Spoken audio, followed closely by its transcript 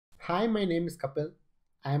Hi, my name is Kapil.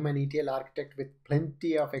 I am an ETL architect with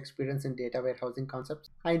plenty of experience in data warehousing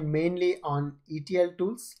concepts and mainly on ETL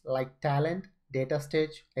tools like Talend,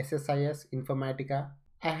 DataStage, SSIS, Informatica.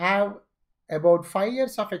 I have about 5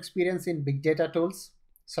 years of experience in big data tools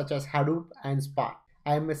such as Hadoop and Spark.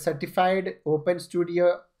 I am a certified Open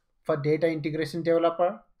Studio for data integration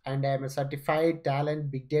developer, and I am a certified Talend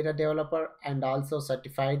big data developer and also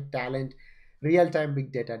certified Talend real-time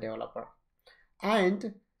big data developer.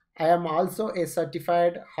 And I am also a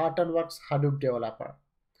certified Hortonworks Hadoop developer.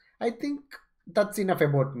 I think that's enough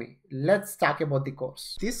about me. Let's talk about the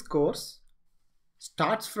course. This course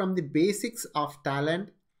starts from the basics of Talend,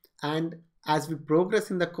 and as we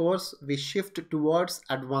progress in the course, we shift towards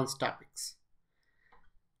advanced topics.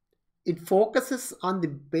 It focuses on the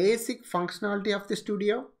basic functionality of the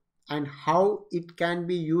studio and how it can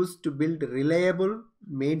be used to build reliable,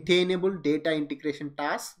 maintainable data integration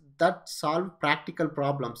tasks that solve practical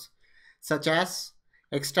problems, such as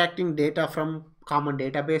extracting data from common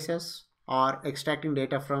databases or extracting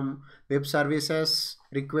data from web services,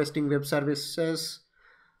 requesting web services,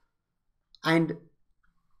 and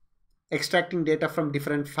extracting data from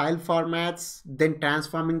different file formats, then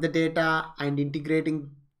transforming the data and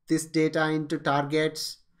integrating this data into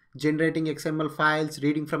targets, generating XML files,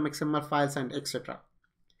 reading from XML files, and etc.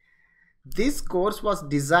 This course was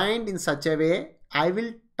designed in such a way I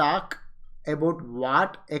will talk about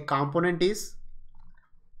what a component is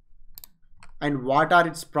and what are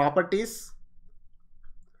its properties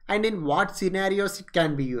and in what scenarios it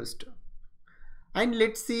can be used. And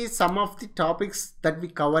let's see some of the topics that we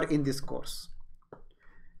cover in this course.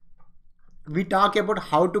 We talk about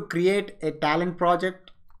how to create a Talend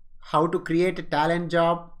project, how to create a Talend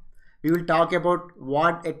job. We will talk about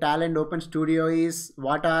what a Talend Open Studio is,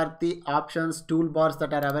 what are the options, toolbars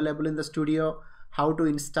that are available in the studio, how to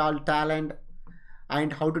install Talend,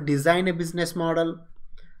 and how to design a business model,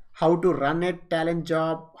 how to run a Talend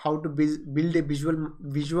job, how to build a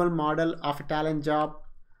visual model of a Talend job,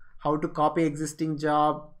 how to copy existing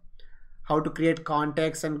job, how to create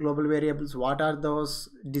context and global variables, what are those,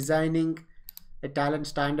 designing a Talend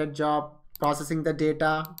standard job, processing the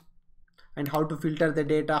data, and how to filter the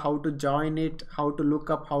data, how to join it, how to look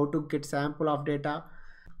up, how to get sample of data.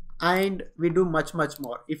 And we do much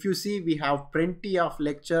more. If you see, we have plenty of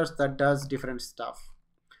lectures that does different stuff.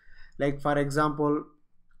 Like for example,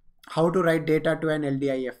 how to write data to an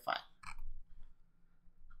LDIF file,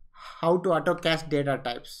 how to auto-cache data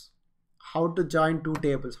types, how to join two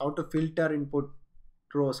tables, how to filter input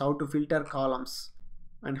rows, how to filter columns,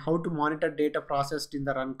 and how to monitor data processed in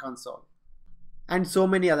the run console, and so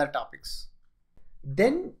many other topics.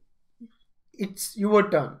 Then it's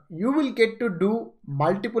your turn. You will get to do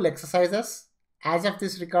multiple exercises. As of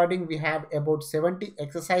this recording, we have about 70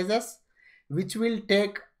 exercises, which will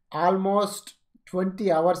take almost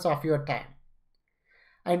 20 hours of your time.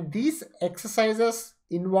 And these exercises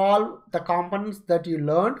involve the components that you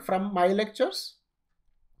learned from my lectures.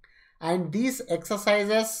 And these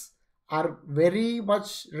exercises are very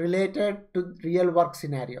much related to real work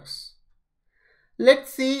scenarios.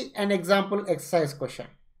 Let's see an example exercise question.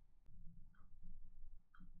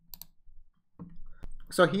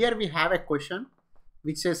 So here we have a question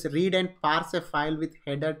which says read and parse a file with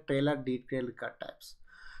header, trailer, detail record types.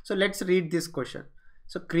 So let's read this question.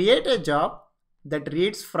 So create a job that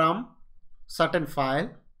reads from certain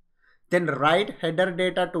file, then write header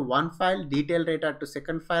data to one file, detail data to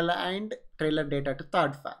second file, and trailer data to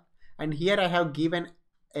third file. And here I have given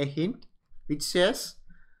a hint which says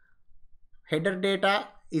header data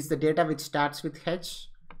is the data which starts with H,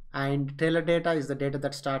 and trailer data is the data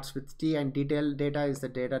that starts with T, and detail data is the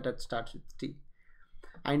data that starts with T.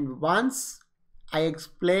 And once I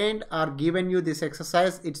explained or given you this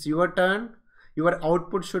exercise, it's your turn. Your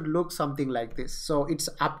output should look something like this. So it's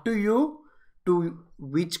up to you to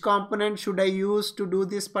which component should I use to do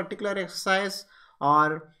this particular exercise,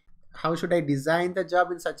 or how should I design the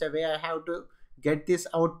job in such a way I have to get this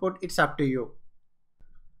output. It's up to you.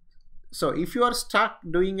 So if you are stuck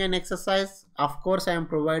doing an exercise, of course I am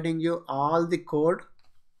providing you all the code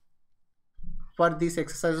for these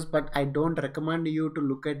exercises, but I don't recommend you to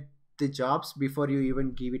look at the jobs before you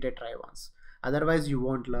even give it a try once. Otherwise you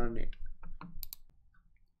won't learn it.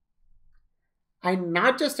 And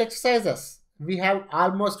not just exercises, we have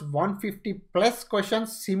almost 150 plus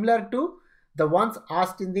questions similar to the ones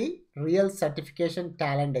asked in the real certification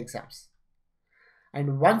Talend exams.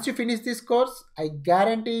 And once you finish this course, I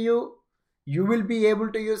guarantee you, you will be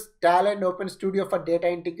able to use Talend Open Studio for data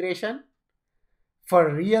integration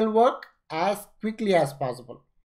for real work as quickly as possible.